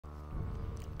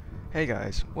Hey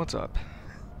guys, what's up?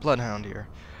 Bloodhound here.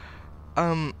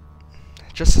 Um,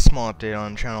 just a small update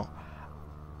on the channel.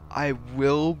 I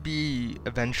will be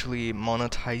eventually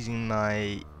monetizing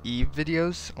my Eve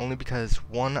videos, only because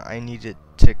one, I needed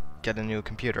to get a new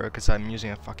computer because I'm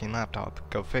using a fucking laptop,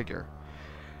 go figure.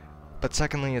 But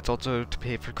secondly, it's also to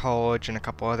pay for college and a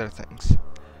couple other things.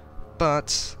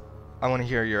 But I want to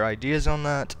hear your ideas on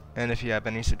that, and if you have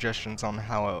any suggestions on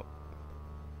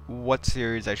what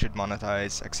series I should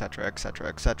monetize, etc, etc,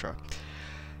 etc.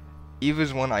 Eve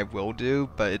is one I will do,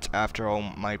 but it's after all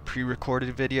my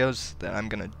pre-recorded videos that I'm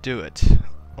gonna do it,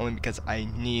 only because I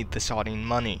need the sodding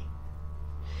money.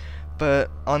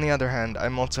 But on the other hand,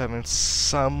 I'm also having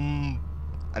some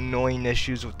annoying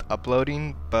issues with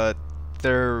uploading, but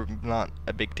they're not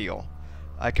a big deal.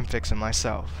 I can fix it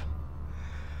myself.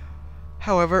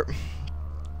 However,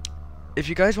 if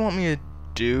you guys want me to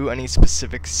do any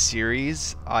specific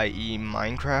series, i.e.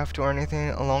 Minecraft or anything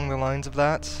along the lines of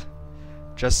that,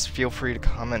 just feel free to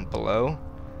comment below,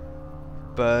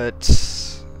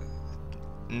 but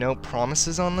no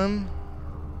promises on them.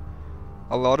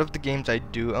 A lot of the games I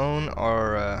do own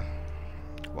are,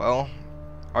 well,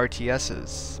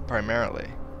 RTSs, primarily,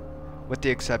 with the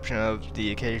exception of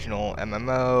the occasional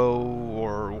MMO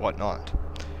or whatnot.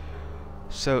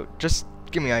 So just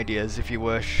give me ideas if you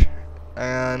wish,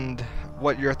 and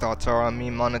what your thoughts are on me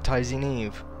monetizing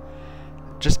Eve.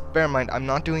 Just bear in mind, I'm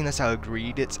not doing this out of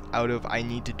greed, it's out of I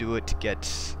need to do it to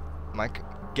get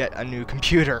a new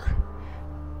computer.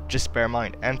 Just bear in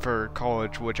mind, and for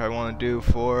college, which I want to do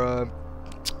for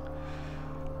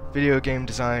video game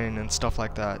design and stuff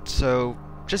like that. So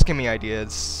just give me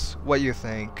ideas, what you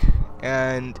think,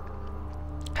 and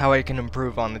how I can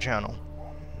improve on the channel.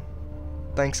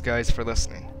 Thanks guys for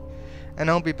listening, and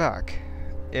I'll be back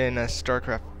in a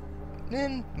StarCraft,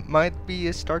 might be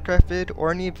a StarCraft vid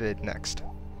or an Eve vid next.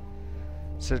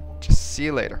 So just see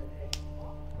you later.